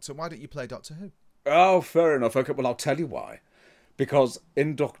playing a Doctor. Why don't you play Doctor Who? Oh, fair enough. Okay, well, I'll tell you why. Because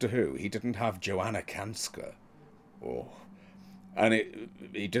in Doctor Who, he didn't have Joanna Kanska. And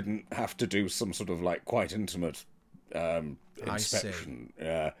he didn't have to do some sort of like quite intimate inspection.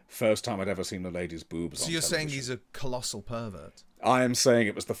 First time I'd ever seen a lady's boobs on So you're saying television. he's a colossal pervert? I am saying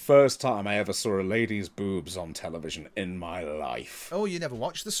it was the first time I ever saw a lady's boobs on television in my life. Oh, you never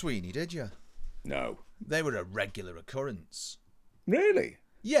watched The Sweeney, did you? No. They were a regular occurrence. Really?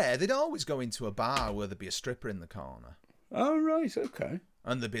 Yeah, they'd always go into a bar where there'd be a stripper in the corner. Oh, right, okay.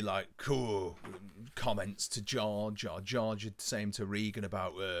 And they'd be like, cool, comments to George, or George would say to Regan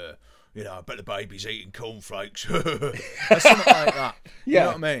about, I bet the baby's eating cornflakes. Or something like that. Yeah. You know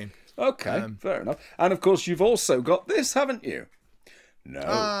what I mean? Okay, fair enough. And, of course, you've also got this, haven't you?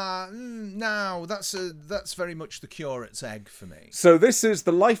 No. No, that's very much the curate's egg for me. So this is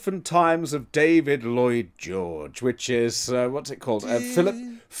The Life and Times of David Lloyd George, which is, what's it called?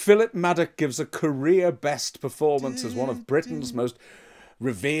 Philip Maddock gives a career-best performance as one of Britain's most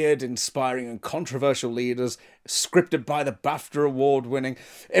revered, inspiring and controversial leaders, scripted by the BAFTA award-winning,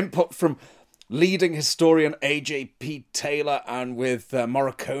 input from leading historian A.J.P. Taylor, and with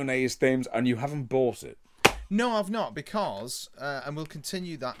Morricone's themes, and you haven't bought it. No, I've not, because, and we'll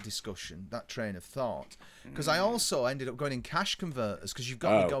continue that discussion, that train of thought, because I also ended up going in cash converters, because you've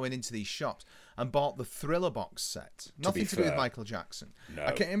got me going into these shops, and bought the Thriller box set. Nothing to do with Michael Jackson. No.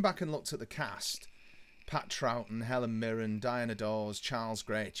 I came back and looked at the cast. Pat Troughton, Helen Mirren, Diana Dawes, Charles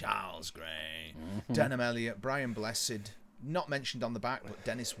Gray, Denham Elliott, Brian Blessed, not mentioned on the back, but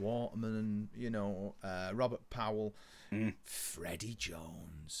Dennis Waterman, Robert Powell, Freddie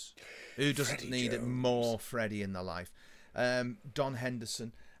Jones. Who doesn't need more Freddie in their life? Don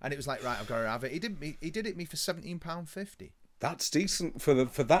Henderson. And it was like, right, I've got to have it. He did it me for £17.50. That's decent for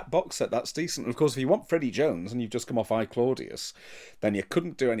that box set. That's decent. Of course, if you want Freddie Jones and you've just come off I, Claudius, then you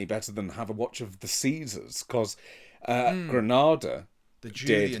couldn't do any better than have a watch of the Caesars, because Granada, the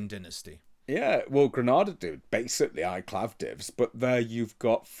Julian dynasty. Yeah, well, Granada did basically I, Clav divs, but there you've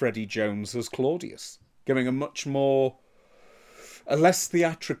got Freddie Jones as Claudius, giving a less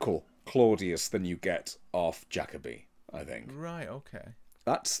theatrical Claudius than you get off Jacobi, I think. Right. Okay.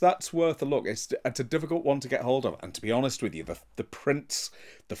 That's worth a look. It's a difficult one to get hold of, and to be honest with you, the prints,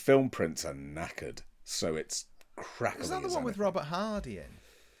 the film prints are knackered, so it's crackly. Is that the one with Robert Hardy in?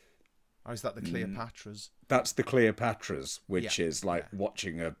 Or is that the Cleopatras? That's the Cleopatras, which is like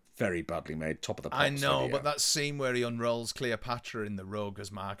watching a very badly made Top of the Pops I know, video. but that scene where he unrolls Cleopatra in the Rogue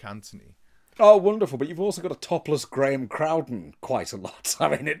as Mark Antony. Oh, wonderful! But you've also got a topless Graham Crowden quite a lot. I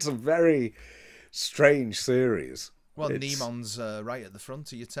mean, it's a very strange series. Well, Nemon's right at the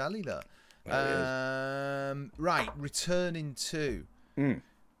front of your telly there. Right, returning to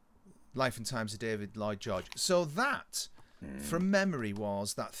Life and Times of David Lloyd George. So that, from memory,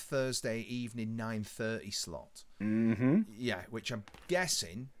 was that Thursday evening 9:30 slot. Mm-hmm. Yeah, which I'm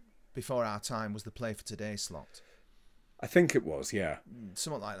guessing, before our time, was the Play for Today slot. I think it was, yeah.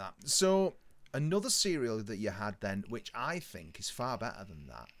 Something like that. So, another serial that you had then, which I think is far better than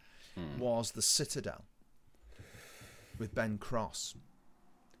that, was The Citadel. With Ben Cross.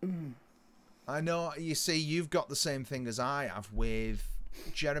 I know, you see, you've got the same thing as I have with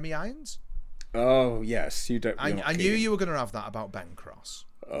Jeremy Irons. Oh, yes. I knew you were going to have that about Ben Cross.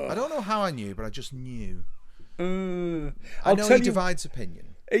 I don't know how I knew, but I just knew. I know he divides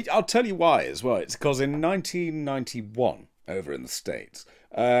opinion. I'll tell you why as well. It's because in 1991, over in the States,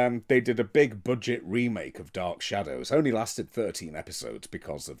 they did a big budget remake of Dark Shadows. Only lasted 13 episodes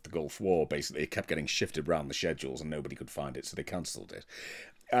because of the Gulf War. Basically, it kept getting shifted around the schedules and nobody could find it, so they cancelled it.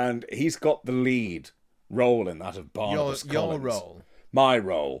 And he's got the lead role in that of Barnabas Collins. Your role. My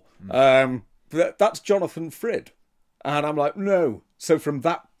role. That's Jonathan Frid. And I'm like, no. So from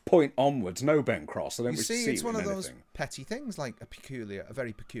that point onwards, no Ben Cross. I don't see it's one of anything. those petty things, like a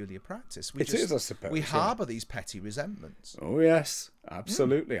very peculiar practice. It is, I suppose. We harbour these petty resentments. Oh yes,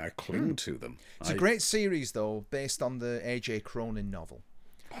 absolutely. I cling to them. It's a great series, though, based on the A.J. Cronin novel.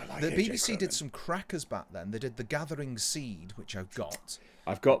 I like The A.J. BBC Cronin. did some crackers back then. They did The Gathering Seed, which I've got.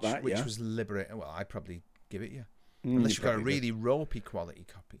 I've got that, which yeah. was liberating. Well, I'd probably give it you. Unless you've got a really ropey quality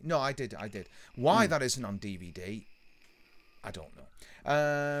copy. No, I did. Why that isn't on DVD, I don't know.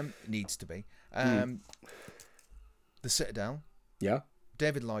 Needs to be. The Citadel. Yeah.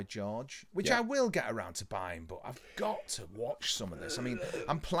 David Lloyd George, which I will get around to buying, but I've got to watch some of this. I mean,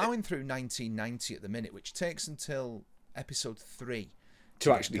 I'm ploughing through 1990 at the minute, which takes until episode 3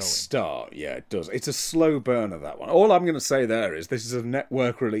 to actually start. Yeah, it does. It's a slow burner, that one. All I'm going to say there is this is a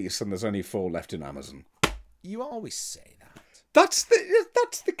network release and there's only 4 left in Amazon. You always say that. That's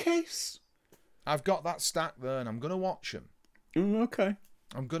the case. I've got that stack there and I'm going to watch them. Okay.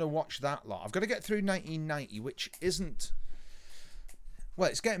 I'm going to watch that lot. I've got to get through 1990, which isn't... Well,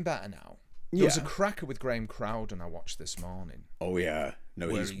 it's getting better now. There was a cracker with Graham Crowden I watched this morning. Oh, yeah.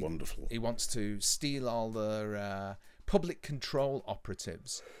 No, he's wonderful. He wants to steal all their public control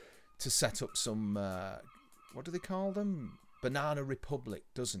operatives to set up some, what do they call them? Banana Republic,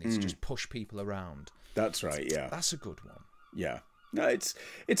 doesn't he? It's just push people around. That's right, yeah. That's a good one. Yeah. No,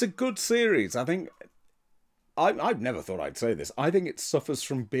 it's a good series. I think... I've never thought I'd say this. I think it suffers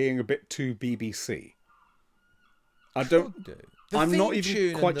from being a bit too BBC. I'm not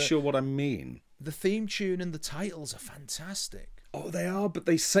even quite sure what I mean. The theme tune and the titles are fantastic. Oh, they are, but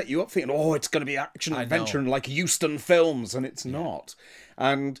they set you up thinking, oh, it's going to be action adventure and like Euston Films, and it's not.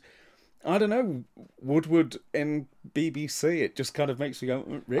 And I don't know, Woodward in BBC, it just kind of makes you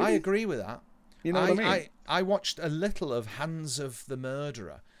go, really? I agree with that. You know what I mean? I watched a little of Hands of the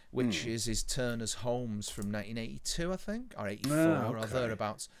Murderer, which is his Turner's Holmes from 1982, I think, or 84, or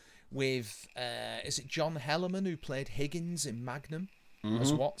thereabouts, with, is it John Hellerman, who played Higgins in Magnum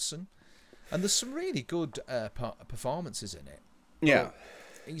as Watson? And there's some really good performances in it. Yeah.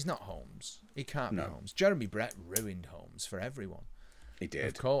 He's not Holmes. He can't be Holmes. Jeremy Brett ruined Holmes for everyone. He did.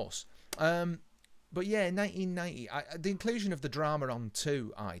 Of course. But yeah, 1990, the inclusion of the drama on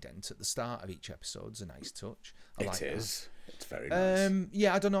 2 ident at the start of each episode is a nice touch. It is. It's very nice.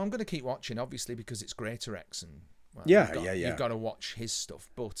 Yeah, I don't know. I'm going to keep watching, obviously, because it's Greater X and you've got to watch his stuff.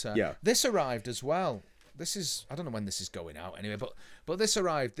 But this arrived as well. This is, I don't know when this is going out anyway, but this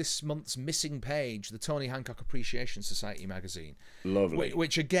arrived, this month's missing page, the Tony Hancock Appreciation Society magazine. Lovely.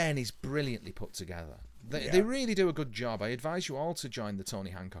 Which again is brilliantly put together. They really do a good job. I advise you all to join the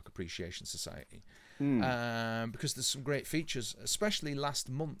Tony Hancock Appreciation Society because there's some great features, especially last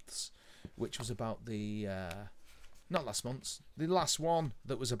month's, which was about the... not last month's, the last one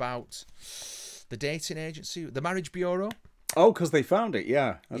that was about the dating agency, the Marriage Bureau. Oh, because they found it,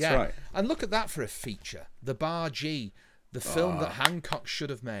 that's right. And look at that for a feature. The Bar G, the film that Hancock should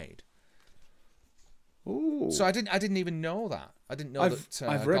have made. Ooh. So I didn't even know that. I didn't know that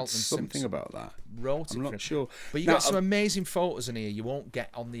I've read Galton something Simpson about that. wrote it. I'm not sure. But you got some amazing photos in here you won't get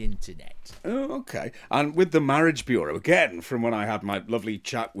on the internet. Oh, okay. And with the Marriage Bureau, again, from when I had my lovely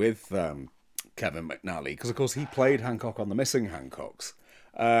chat with Kevin McNally, because of course he played Hancock on The Missing Hancocks.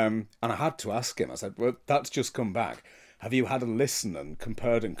 And I had to ask him, I said, well, that's just come back. Have you had a listen and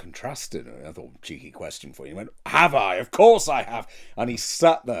compared and contrasted? And I thought, cheeky question for you. He went, have I? Of course I have. And he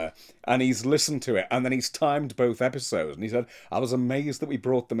sat there and he's listened to it and then he's timed both episodes. And he said, I was amazed that we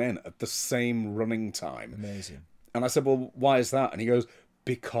brought them in at the same running time. Amazing. And I said, well, why is that? And he goes,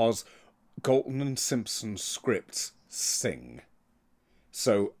 because Galton and Simpson scripts sing.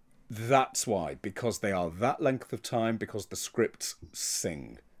 So that's why, because they are that length of time, because the scripts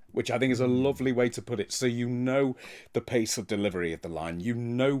sing. Which I think is a lovely way to put it. So you know the pace of delivery of the line. You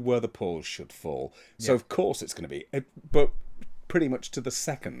know where the pause should fall. So, of course, it's going to be... But pretty much to the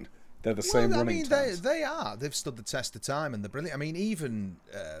second, they're the same running times. They are. They've stood the test of time and they're brilliant. I mean, even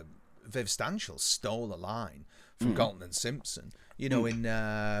Viv Stanshall stole a line from Galton and Simpson, you know, in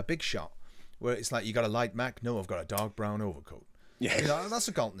Big Shot, where it's like, you got a light Mac? No, I've got a dark brown overcoat. Yeah. You know, that's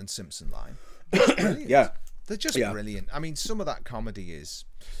a Galton and Simpson line. It's brilliant. Yeah. They're just brilliant. I mean, some of that comedy is...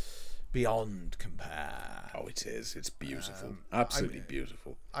 beyond compare. Oh, it is. It's beautiful. Absolutely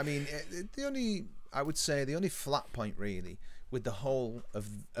beautiful. I mean, the only flat point really with the whole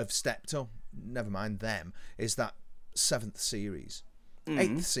of Steptoe, never mind them, is that 8th series.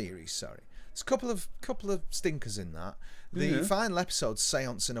 Sorry. There's a couple of stinkers in that. The final episode,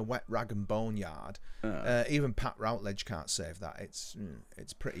 Seance in a Wet Rag and Boneyard. Even Pat Routledge can't save that.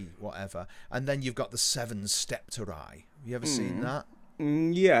 It's pretty whatever. And then you've got the 7 Steptoe. You ever seen that?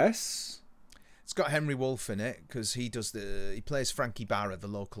 Yes. It's got Henry Wolfe in it because he plays Frankie Barra, the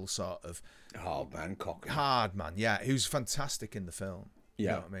local sort of hard man, who's fantastic in the film. Yeah.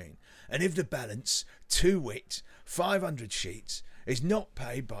 You know what I mean? And if the balance, 2 wit, 500 sheets, is not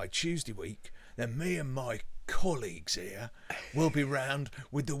paid by Tuesday week, then me and my colleagues here will be round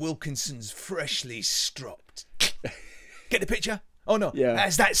with the Wilkinsons freshly stropped. Get the picture? Oh no,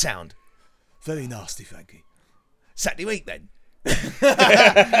 how's that sound? Very nasty, Frankie. Saturday week then.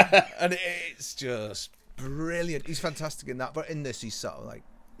 And it's just brilliant. He's fantastic in that, but in this he's sort of like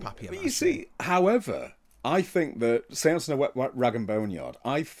Pappy. But you see, however, I think that Seance in a Wet Rag and Boneyard,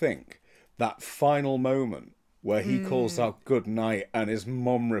 I think that final moment where he calls out good night and his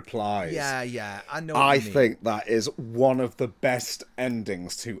mum replies, I know. I think that is one of the best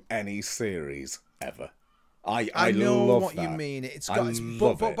endings to any series ever. I know love what that. you mean.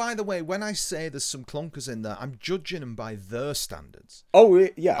 But by the way, when I say there's some clunkers in there, I'm judging them by their standards. Oh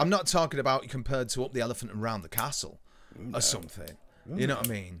yeah. I'm not talking about compared to Up the Elephant and Round the Castle or something. You know what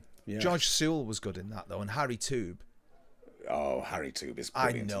I mean? Yeah. George Sewell was good in that though, and Harry Tube. Oh, Harry Tube is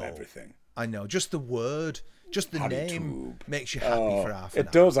brilliant in everything. I know. Just the word Just the name makes you happy for half an hour.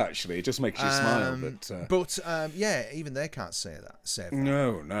 It does, actually. It just makes you smile. But yeah, even they can't say that.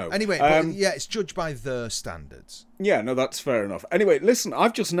 No. Anyway, it's judged by their standards. Yeah, no, that's fair enough. Anyway, listen,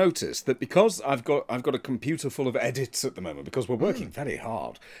 I've just noticed that because I've got a computer full of edits at the moment, because we're working very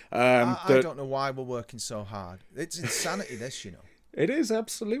hard. I don't know why we're working so hard. It's insanity, this, you know. It is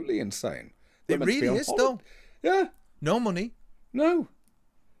absolutely insane. It really is, though. Yeah. No money. No.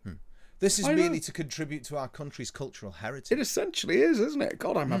 This is merely to contribute to our country's cultural heritage. It essentially is, isn't it?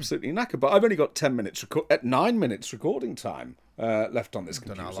 God, I'm absolutely knackered. But I've only got 9 minutes recording time left on this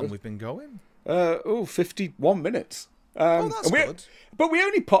computer. I don't know how long we've been going. 51 minutes. That's good. But we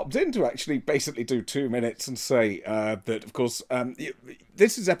only popped in to actually basically do 2 minutes and say that, of course,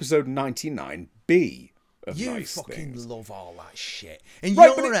 this is episode 99B. You fucking love all that shit. In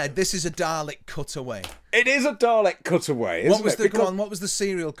Right, your head, this is a Dalek cutaway. It is a Dalek cutaway, isn't it? What was the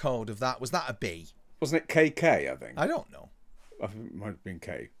serial code of that? Was that a B? Wasn't it KK, I think? I don't know. I think it might have been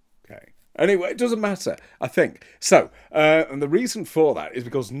KK. Anyway, it doesn't matter, I think. So, and the reason for that is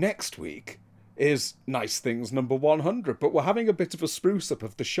because next week is Nice Things number 100, but we're having a bit of a spruce up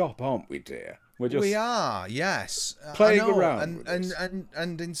of the shop, aren't we, dear? We are, yes. Playing around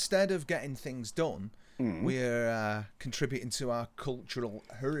and instead of getting things done, we're contributing to our cultural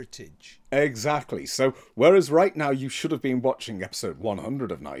heritage. Exactly. So, whereas right now you should have been watching episode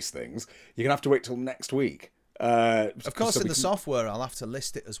 100 of Nice Things, you're going to have to wait till next week. Of course, in the software, I'll have to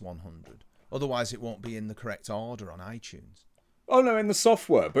list it as 100. Otherwise, it won't be in the correct order on iTunes. Oh, no, in the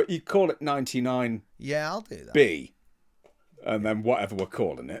software, but you call it 99... Yeah, I'll do that. B, and then whatever we're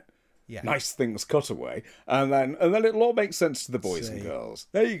calling it. Yeah. Nice Things Cutaway, and then it'll all make sense to the boys and girls.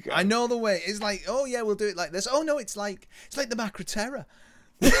 There you go. I know the way. It's like, oh yeah, we'll do it like this. Oh no, it's like the Macra Terror.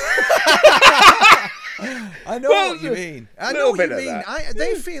 I know what you mean. I know what you mean.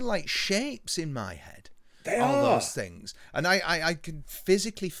 They feel like shapes in my head. They all are those things, and I can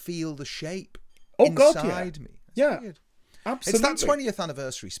physically feel the shape inside me. It's weird. Absolutely. It's that 20th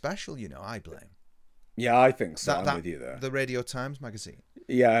anniversary special, you know. I blame. Yeah, I think so. I'm with you there. The Radio Times magazine.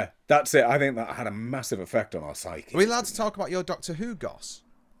 Yeah, that's it. I think that had a massive effect on our psyche. Are we allowed to talk about your Doctor Who goss?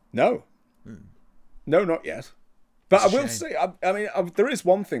 No. No, not yet. But I will say, I mean, there is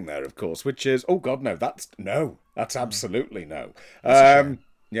one thing there, of course, which is, oh God, no, that's absolutely no.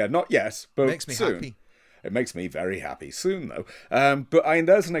 Yeah, not yet, but makes me soon. Happy. It makes me very happy soon, though. But I mean,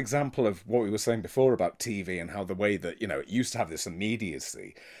 there's an example of what we were saying before about TV and how the way that, it used to have this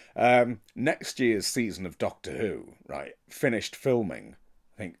immediacy. Next year's season of Doctor Who, right, finished filming,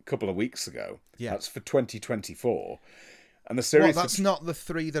 I think, a couple of weeks ago. Yeah. That's for 2024. And the series... Well, that's not the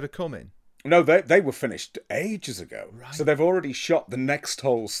 3 that are coming. No, they were finished ages ago. Right. So they've already shot the next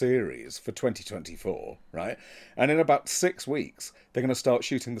whole series for 2024, right? And in about 6 weeks, they're going to start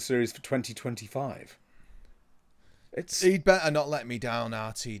shooting the series for 2025. He'd better not let me down,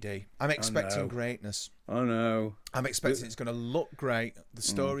 RTD. I'm expecting greatness. I know. I'm expecting it's going to look great. The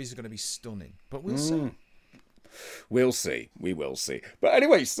stories are going to be stunning. But we'll see. We'll see. We will see. But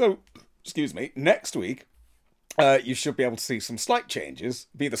anyway, so, excuse me, next week, you should be able to see some slight changes.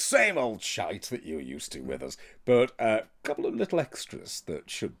 Be the same old shite that you're used to with us. But a couple of little extras that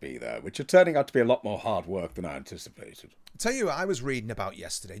should be there, which are turning out to be a lot more hard work than I anticipated. I'll tell you what I was reading about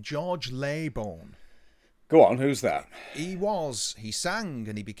yesterday. George Laybourne. Go on, who's that? He sang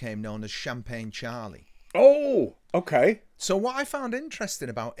and he became known as Champagne Charlie. Oh, okay. So what I found interesting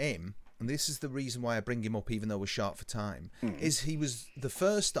about him, and this is the reason why I bring him up even though we're short for time, is he was the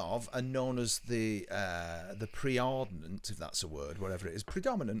first of and known as the preordinate, if that's a word, whatever it is,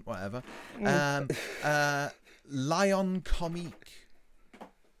 predominant, whatever, lion comique.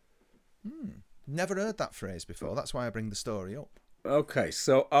 Never heard that phrase before. That's why I bring the story up. Okay,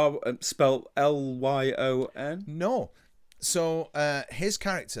 so spell Lyon? No. So his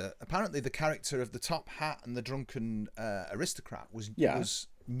character, apparently the character of the top hat and the drunken aristocrat was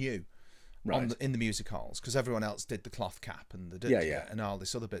new in the music halls because everyone else did the cloth cap and the and all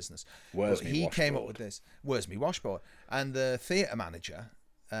this other business. But he came up with this. Where's me washboard? And the theatre manager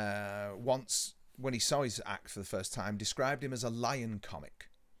once, when he saw his act for the first time, described him as a lion comic.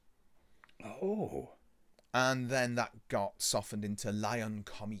 Oh. And then that got softened into lion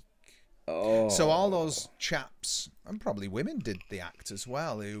comique. Oh. So all those chaps, and probably women did the act as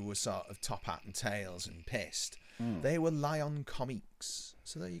well, who were sort of top hat and tails and pissed. They were lion comiques.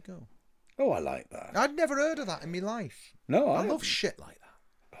 So there you go. Oh, I like that. I'd never heard of that in my life. No, I love shit like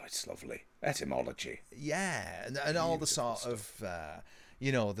that. Oh, it's lovely. Etymology. Yeah, and all the sort of,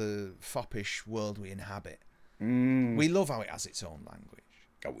 the foppish world we inhabit. We love how it has its own language.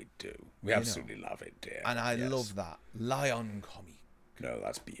 Oh, we do. We absolutely love it, dear. And I love that. Lion comique. No,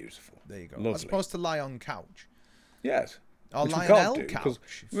 that's beautiful. There you go. Lovely. As opposed to lie on couch. Yes. Or Which we Lionel can't do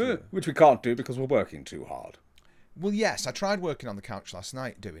couch. which we can't do because we're working too hard. Well, yes, I tried working on the couch last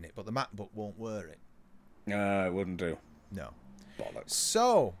night doing it, but the MacBook won't wear it. It wouldn't do. No. Bollocks.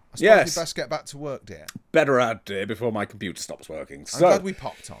 So, I suppose Yes. we best get back to work, dear. Better add, dear, before my computer stops working. I'm glad we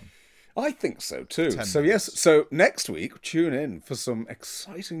popped on. I think so too. 10 So yes, so next week tune in for some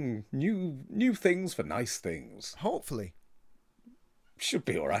exciting new things for nice things. Hopefully. Should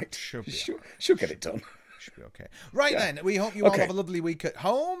be all right. Should be Should get it done. Should be okay. Right then, we hope you all have a lovely week at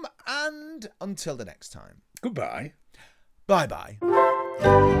home, and until the next time. Goodbye. Bye-bye.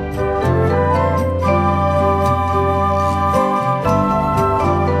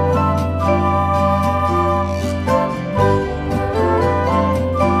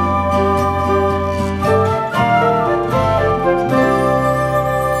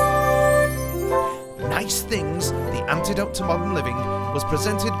 Nice Things, The Antidote to Modern Living was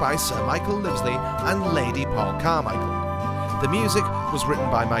presented by Sir Michael Livesley and Lady Paul Carmichael. The music was written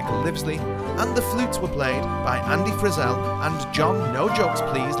by Michael Livesley, and the flutes were played by Andy Frizzell and John No Jokes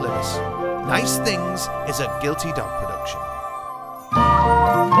Please Lewis. Nice Things is a Guilty Dog production.